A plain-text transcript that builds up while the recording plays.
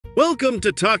Welcome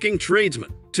to Talking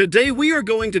Tradesman. Today we are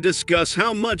going to discuss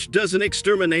how much does an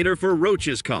exterminator for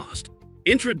roaches cost.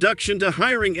 Introduction to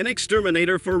hiring an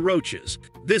exterminator for roaches.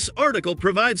 This article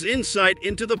provides insight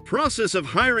into the process of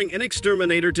hiring an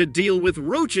exterminator to deal with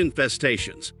roach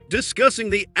infestations, discussing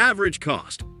the average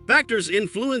cost, factors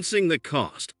influencing the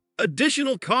cost,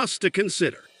 additional costs to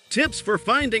consider, tips for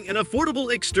finding an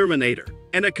affordable exterminator,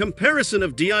 and a comparison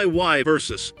of DIY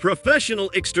versus professional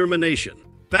extermination.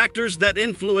 Factors that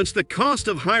influence the cost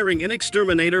of hiring an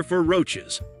exterminator for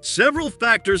roaches. Several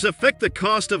factors affect the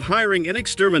cost of hiring an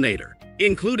exterminator,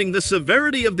 including the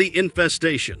severity of the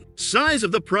infestation, size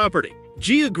of the property,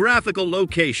 geographical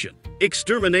location,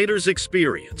 exterminator's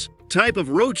experience, type of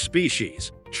roach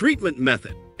species, treatment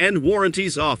method, and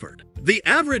warranties offered. The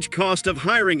average cost of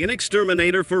hiring an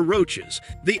exterminator for roaches.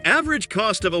 The average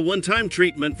cost of a one-time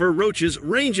treatment for roaches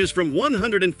ranges from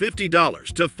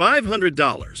 $150 to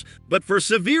 $500, but for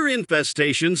severe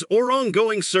infestations or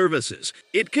ongoing services,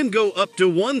 it can go up to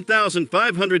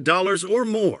 $1,500 or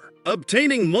more.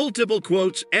 Obtaining multiple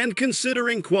quotes and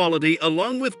considering quality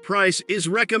along with price is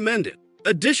recommended.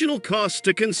 Additional costs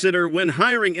to consider when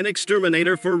hiring an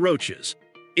exterminator for roaches.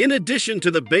 In addition to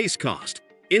the base cost,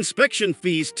 inspection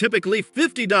fees typically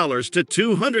 $50 to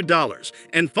 $200,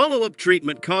 and follow-up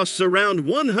treatment costs around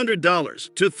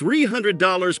 $100 to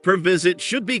 $300 per visit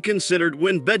should be considered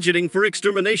when budgeting for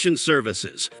extermination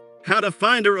services. How to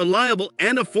find a reliable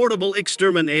and affordable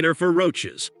exterminator for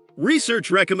roaches.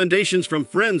 Research recommendations from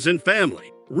friends and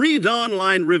family. Read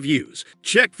online reviews,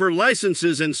 check for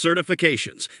licenses and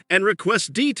certifications, and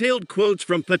request detailed quotes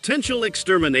from potential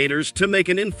exterminators to make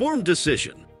an informed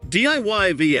decision.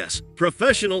 DIY vs.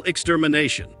 professional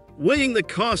extermination. Weighing the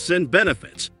costs and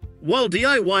benefits. While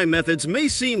DIY methods may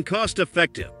seem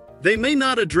cost-effective, they may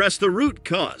not address the root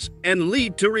cause and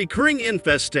lead to recurring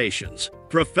infestations.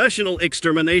 Professional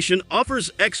extermination offers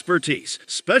expertise,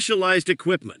 specialized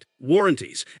equipment,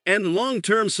 warranties, and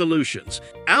long-term solutions,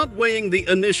 outweighing the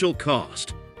initial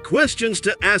cost. Questions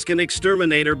to ask an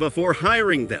exterminator before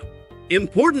hiring them.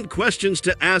 Important questions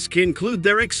to ask include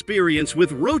their experience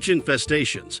with roach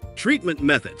infestations, treatment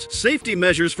methods, safety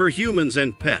measures for humans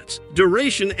and pets,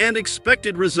 duration and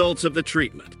expected results of the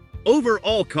treatment,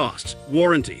 overall costs,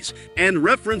 warranties, and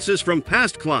references from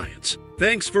past clients.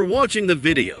 Thanks for watching the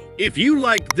video. If you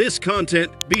liked this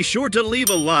content, be sure to leave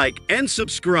a like and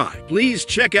subscribe. Please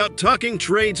check out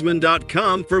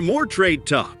TalkingTradesman.com for more trade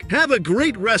talk. Have a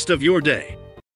great rest of your day.